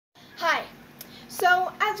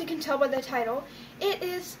as you can tell by the title, it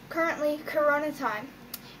is currently Corona time,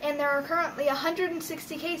 and there are currently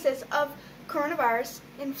 160 cases of coronavirus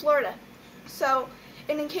in Florida. So,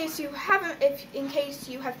 and in case you have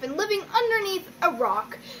been living underneath a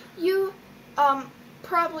rock, you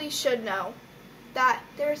probably should know that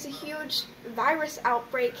there's a huge virus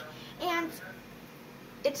outbreak, and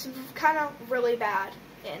it's kind of really bad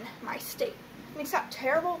in my state. I mean, it's not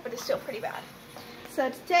terrible, but it's still pretty bad. So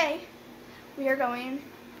today, we are going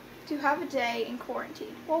to have a day in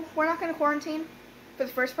quarantine. Well, we're not going to quarantine for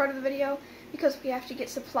the first part of the video because we have to get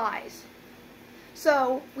supplies,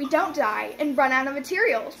 so we don't die and run out of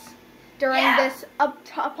materials during this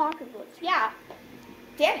apocalypse. Yeah.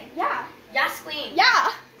 Danny, yeah. Yes, Queen.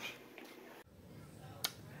 Yeah.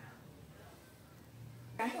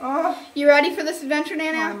 You ready for this adventure,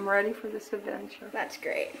 Nana? I'm ready for this adventure. That's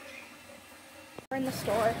great. We're in the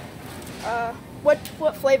store. What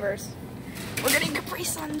flavors? We're getting Capri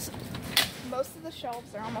Suns. Most of the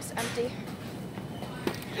shelves are almost empty.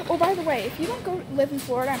 Oh, by the way, if you don't live in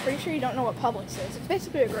Florida, I'm pretty sure you don't know what Publix is. It's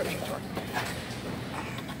basically a grocery store.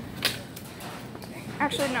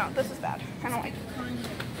 Actually, no, this is bad. I don't like it.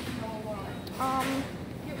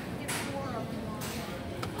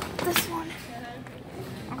 This one.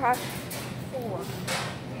 Okay. 4.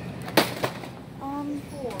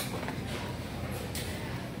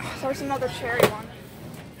 So there's another cherry one.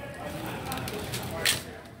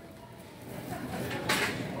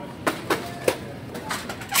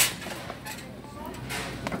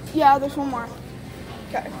 Yeah, there's one more.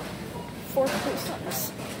 Okay. 4 Capri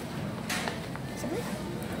Suns. Sorry?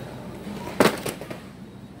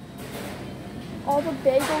 All the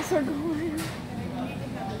bagels are gone.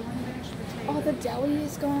 All the deli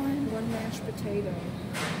is gone. 1 mashed potato.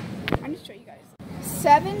 I need to show you guys.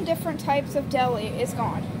 7 different types of deli is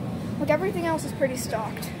gone. Like, everything else is pretty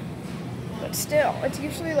stocked. But still, it's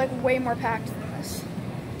usually like way more packed than this.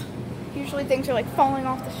 Usually things are like falling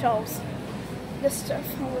off the shelves. This stuff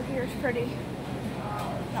over here is pretty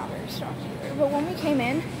not very stocked either. But when we came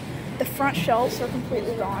in, the front shelves are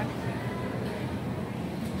completely gone.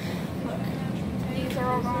 Look, these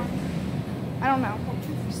are all gone. I don't know.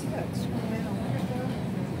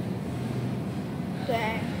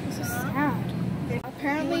 Dang, this is sad.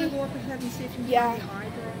 Apparently, yeah,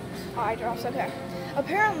 eye drops, okay.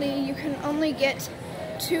 Apparently, you can only get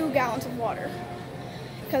 2 gallons of water.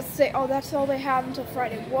 Because that's all they have until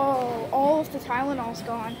Friday. Whoa, all of the Tylenol's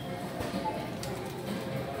gone.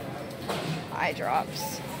 Eye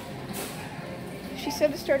drops. She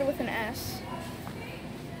said it started with an S.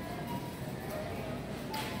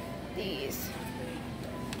 These.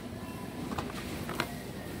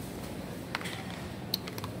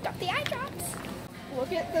 Got the eye drops.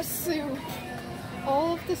 Look at the soup.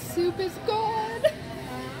 All of the soup is gone.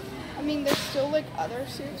 I mean, there's still like other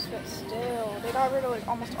soups, but still, they got rid of like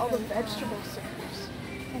almost all the vegetable soups.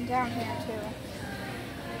 And down here too.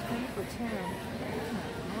 10 for 10.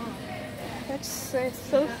 It's so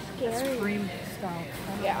scary. That's cream stuff.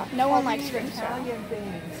 Yeah, no one likes cream stuff. Italian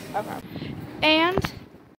things. Okay.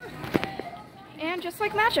 And just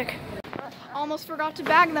like magic, almost forgot to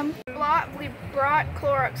bag them. We brought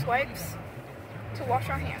Clorox wipes to wash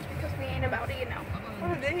our hands because we ain't about to, you know.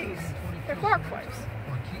 What are these? They're Clorox wipes.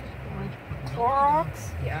 Clorox?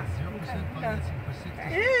 Yeah. Okay.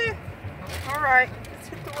 Yeah. Alright. Let's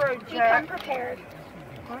hit the road, We Jack. come prepared.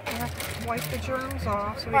 You have to wipe the germs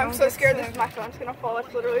off. So we I'm don't so get scared sick. that my phone's gonna fall.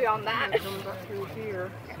 It's literally on that. Coming back through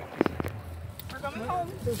here. We're coming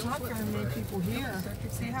home. There's not very many people here.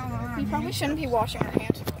 See how high? We probably shouldn't be washing our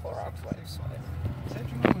hands with Clorox wipes.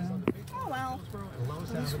 Oh well.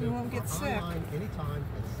 At least we won't get sick.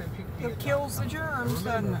 It kills the germs,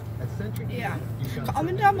 doesn't it? Yeah.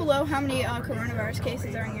 Comment down below how many coronavirus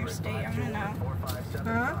cases are in your state. I want to know.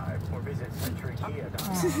 Huh?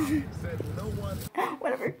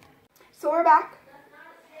 Whatever. So we're back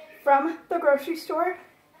from the grocery store,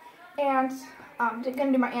 and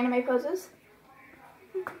gonna do my anime poses.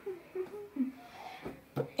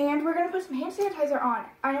 And we're gonna put some hand sanitizer on.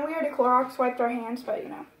 I know we already Clorox wiped our hands, but you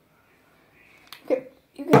know. Okay,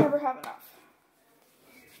 you can never have enough.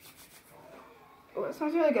 Oh, it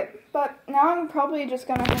smells really good. But now I'm probably just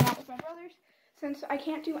gonna hang out with my brothers since I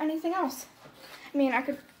can't do anything else. I mean, I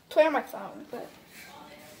could play on my phone, but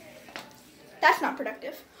that's not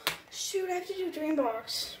productive. Shoot, I have to do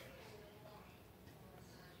Dreambox.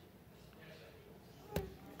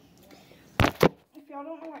 If y'all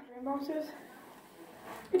don't know what Dreambox is,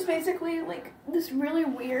 it's basically like this really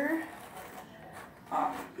weird,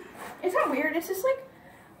 it's not weird, it's just like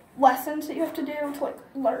lessons that you have to do to like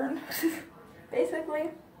learn,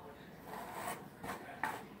 basically.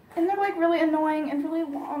 And they're like really annoying and really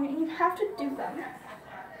long, and you have to do them.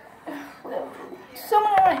 So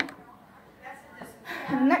annoying.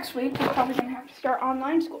 And next week, we're probably going to have to start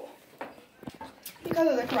online school because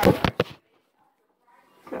of the coronavirus.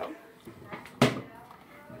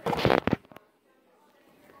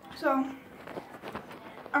 So,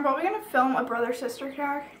 I'm probably going to film a brother-sister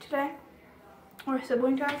tag today, or a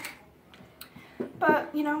sibling tag. But,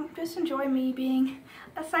 you know, just enjoy me being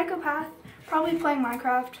a psychopath, probably playing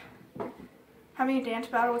Minecraft, having a dance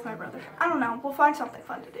battle with my brother. I don't know, we'll find something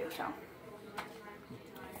fun to do, so.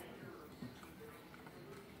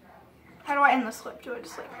 How do I end the slip? Do I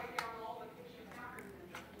just sleep?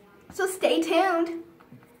 So stay tuned.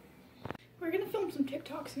 We're gonna film some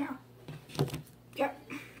TikToks now.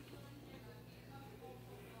 Yep.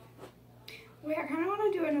 Wait, I kinda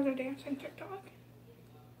wanna do another dancing TikTok.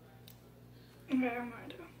 Okay, I'm gonna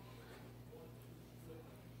do.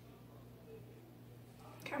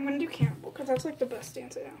 Okay, I'm gonna do Cannibal, because that's like the best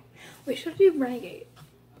dance I know. Wait, should I do Renegade?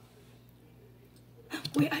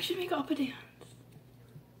 Wait, I should make up a dance.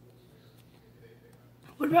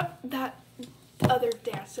 What about that other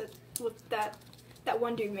dance that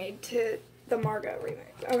one dude made to the Margot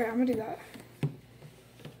remix? Okay, I'm gonna do that.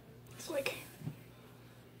 It's like,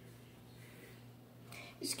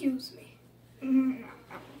 excuse me.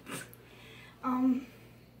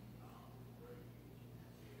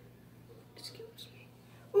 Excuse me.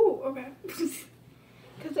 Ooh, okay.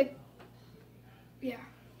 Cause like, yeah.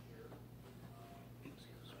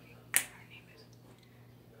 Excuse me.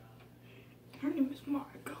 Her name is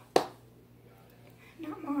Marco.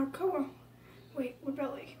 Not Marco. Wait, what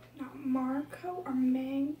about like, not Marco or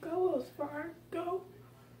Mango, Wells Fargo?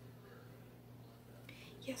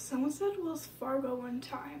 Yes, someone said Wells Fargo one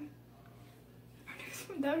time.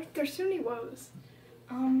 There's so many woes.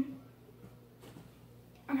 Okay, I'm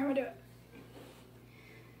gonna do it.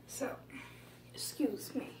 So,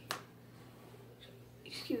 excuse me.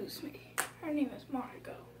 Excuse me. Her name is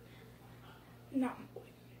Margo. Not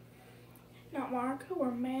Marco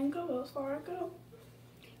or Mango, Wells Fargo.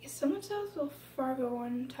 Yes, someone said Wells Fargo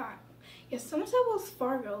one time. Yes, someone said Wells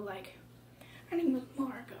Fargo, like, her name was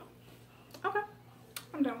Margo. Okay,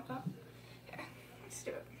 I'm done with that. Okay, let's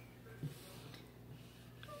do it.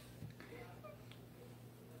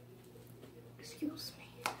 Excuse me,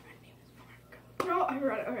 her name is Margo. No, I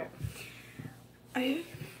read it, okay.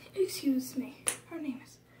 Excuse me, her name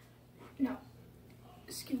is, no.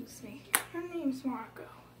 Excuse me, her name is Margo.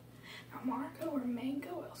 Not Marco or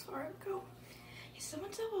Mango, Wells Fargo. Yes,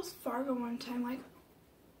 someone said Wells Fargo one time, like,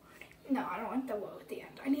 no, I don't want the woe at the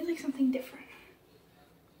end. I need like something different.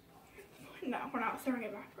 No, we're not throwing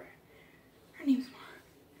it back for her. Her name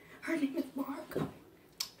is Marco.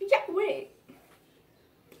 But yeah, wait.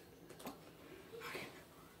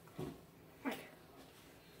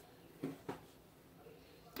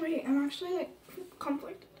 Wait, I'm actually like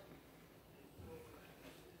conflicted.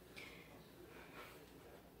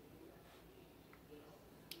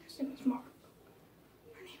 His name is Mark.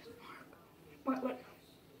 Her name is Mark. What?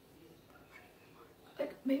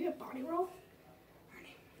 Like maybe a body roll? Her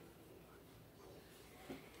name.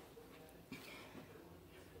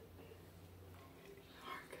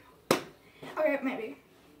 Mark. Okay, maybe.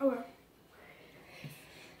 Okay.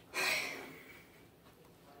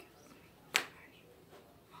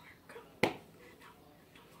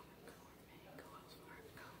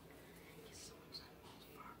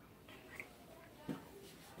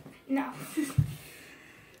 No.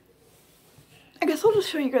 I guess I'll just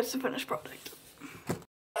show you guys the finished product.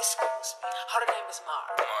 Excuse me. Her name is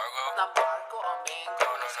Margo. Not Margo or Mango.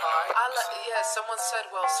 Yeah, someone said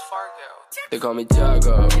Wells Fargo. They call me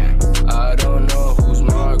Tiago. I don't know who's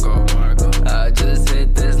Margo. I just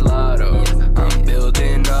hit this lotto. I'm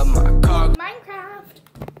building up my car. Minecraft.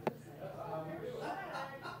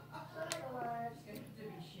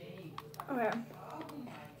 Okay.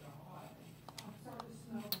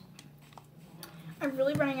 I'm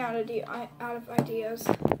really running out of ideas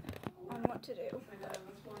on what to do.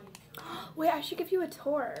 Wait, I should give you a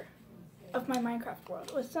tour of my Minecraft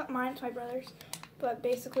world. Well, it's not mine, it's my brother's, but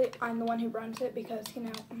basically I'm the one who runs it because, you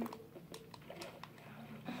know,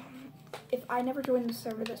 if I never joined the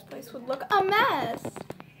server, this place would look a mess.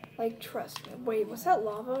 Like, trust me. Wait, was that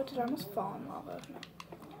lava? Did I almost fall in lava? No.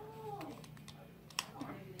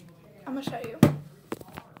 I'm gonna show you.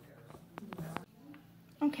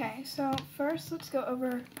 Okay, so first let's go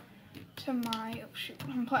over to my, oh shoot,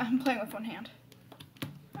 I'm playing with one hand.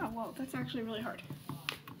 Oh, whoa, that's actually really hard.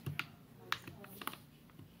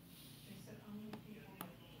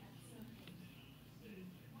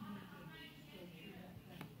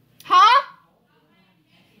 Huh?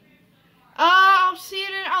 I'll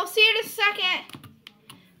I'll see you in a second.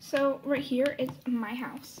 So right here is my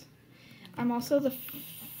house. I'm also the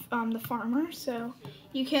farmer, so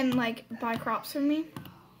you can like buy crops from me.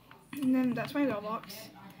 And then that's my mailbox,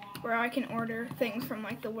 where I can order things from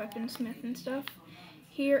like the weaponsmith and stuff.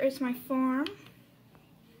 Here is my farm.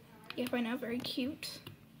 Yep, I know, very cute.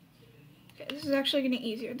 Okay, this is actually getting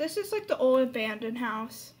easier. This is like the old abandoned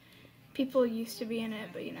house. People used to be in it,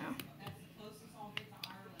 but you know.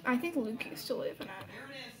 I think Luke used to live in it.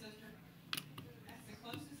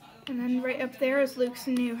 And then right up there is Luke's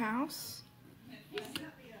new house.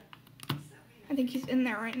 I think he's in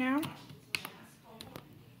there right now.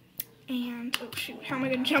 And, oh shoot, how am I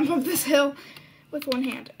going to jump up this hill with one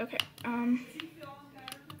hand? Okay,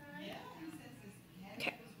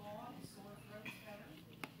 okay.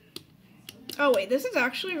 Oh wait, this is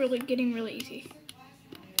actually getting really easy.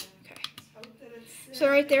 Okay. So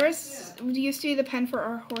right there used to be the pen for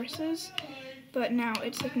our horses, but now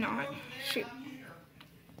it's like not. Shoot.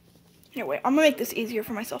 No, wait, I'm going to make this easier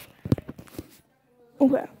for myself.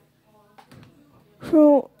 Okay.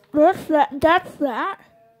 So, that's that.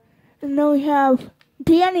 And then we have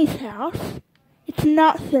Danny's house. It's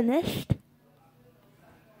not finished.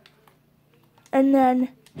 And then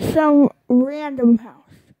some random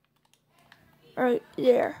house. Right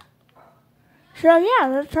there. So yeah,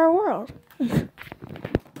 that's our world. I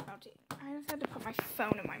just had to put my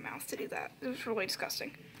phone in my mouth to do that. It was really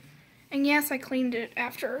disgusting. And yes, I cleaned it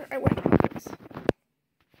after I went on this.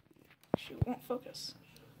 Shoot, it won't focus.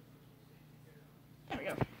 There we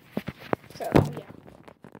go. So, yeah.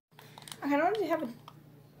 I kind of want to have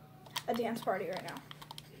a dance party right now.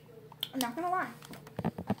 I'm not gonna lie.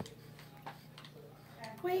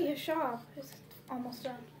 Wait, his shop is almost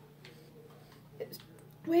done.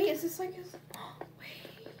 Wait, is this like his...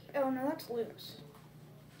 Wait. Oh, no, that's Luke's.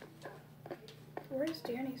 Where's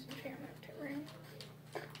Danny's enchantment room?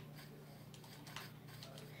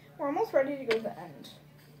 We're almost ready to go to the end.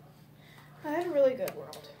 I had a really good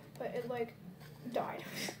world, but it, like, died.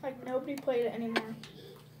 Like, nobody played it anymore.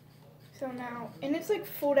 So now, and it's like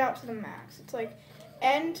full out to the max. It's like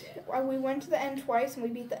end, we went to the end twice and we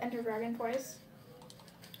beat the Ender Dragon twice.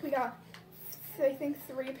 We got, I think,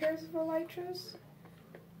 3 pairs of elytras,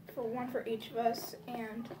 one for each of us,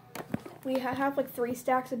 and we have like 3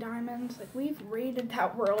 stacks of diamonds. Like, we've raided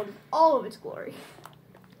that world in all of its glory.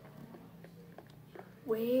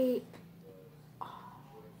 Wait.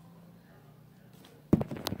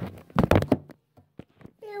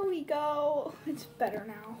 There we go. It's better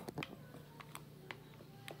now.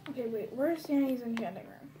 Okay, wait, where's Danny's enchanting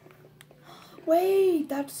room? Wait,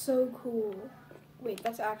 that's so cool. Wait,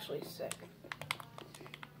 that's actually sick.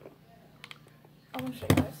 I want to show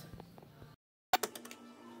you guys.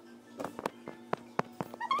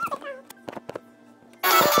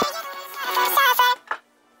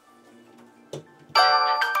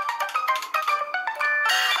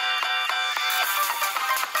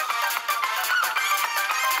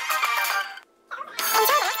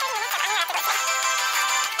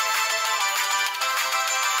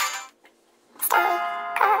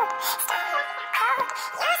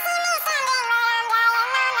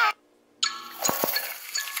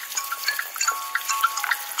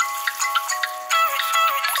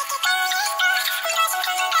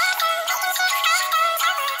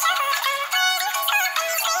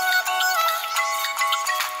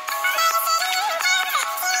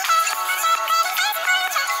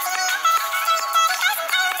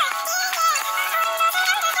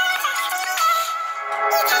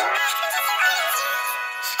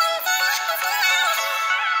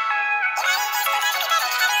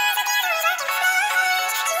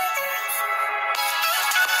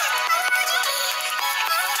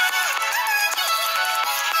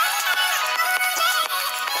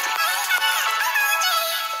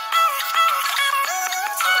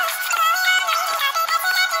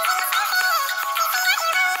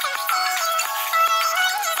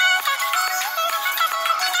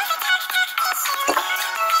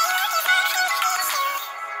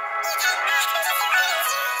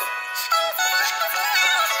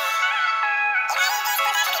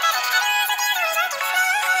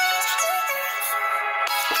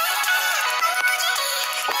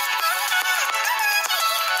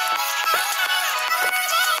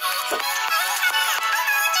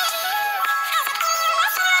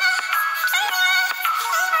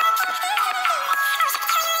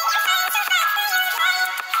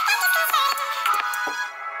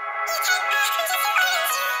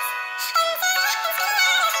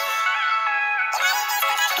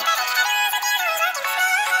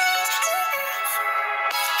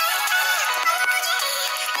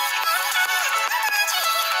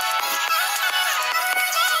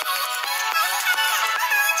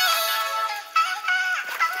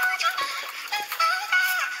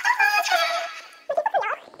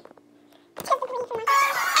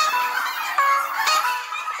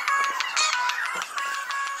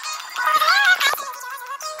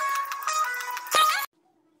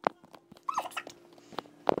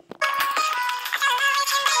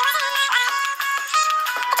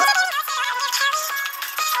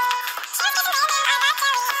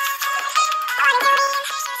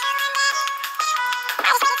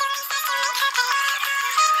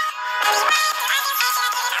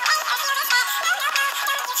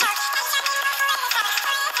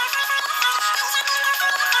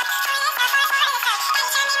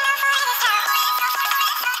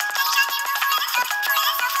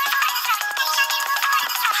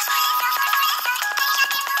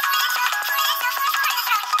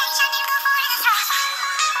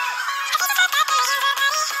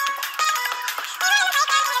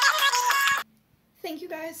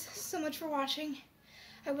 thank you guys so much for watching.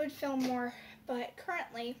 I would film more, but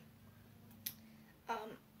currently,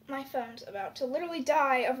 my phone's about to literally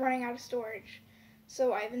die of running out of storage.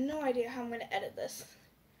 So I have no idea how I'm going to edit this.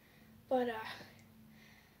 But,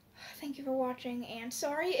 thank you for watching, and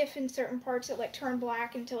sorry if in certain parts it turned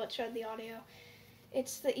black until it showed the audio.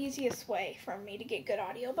 It's the easiest way for me to get good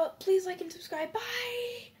audio, but please like and subscribe.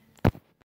 Bye!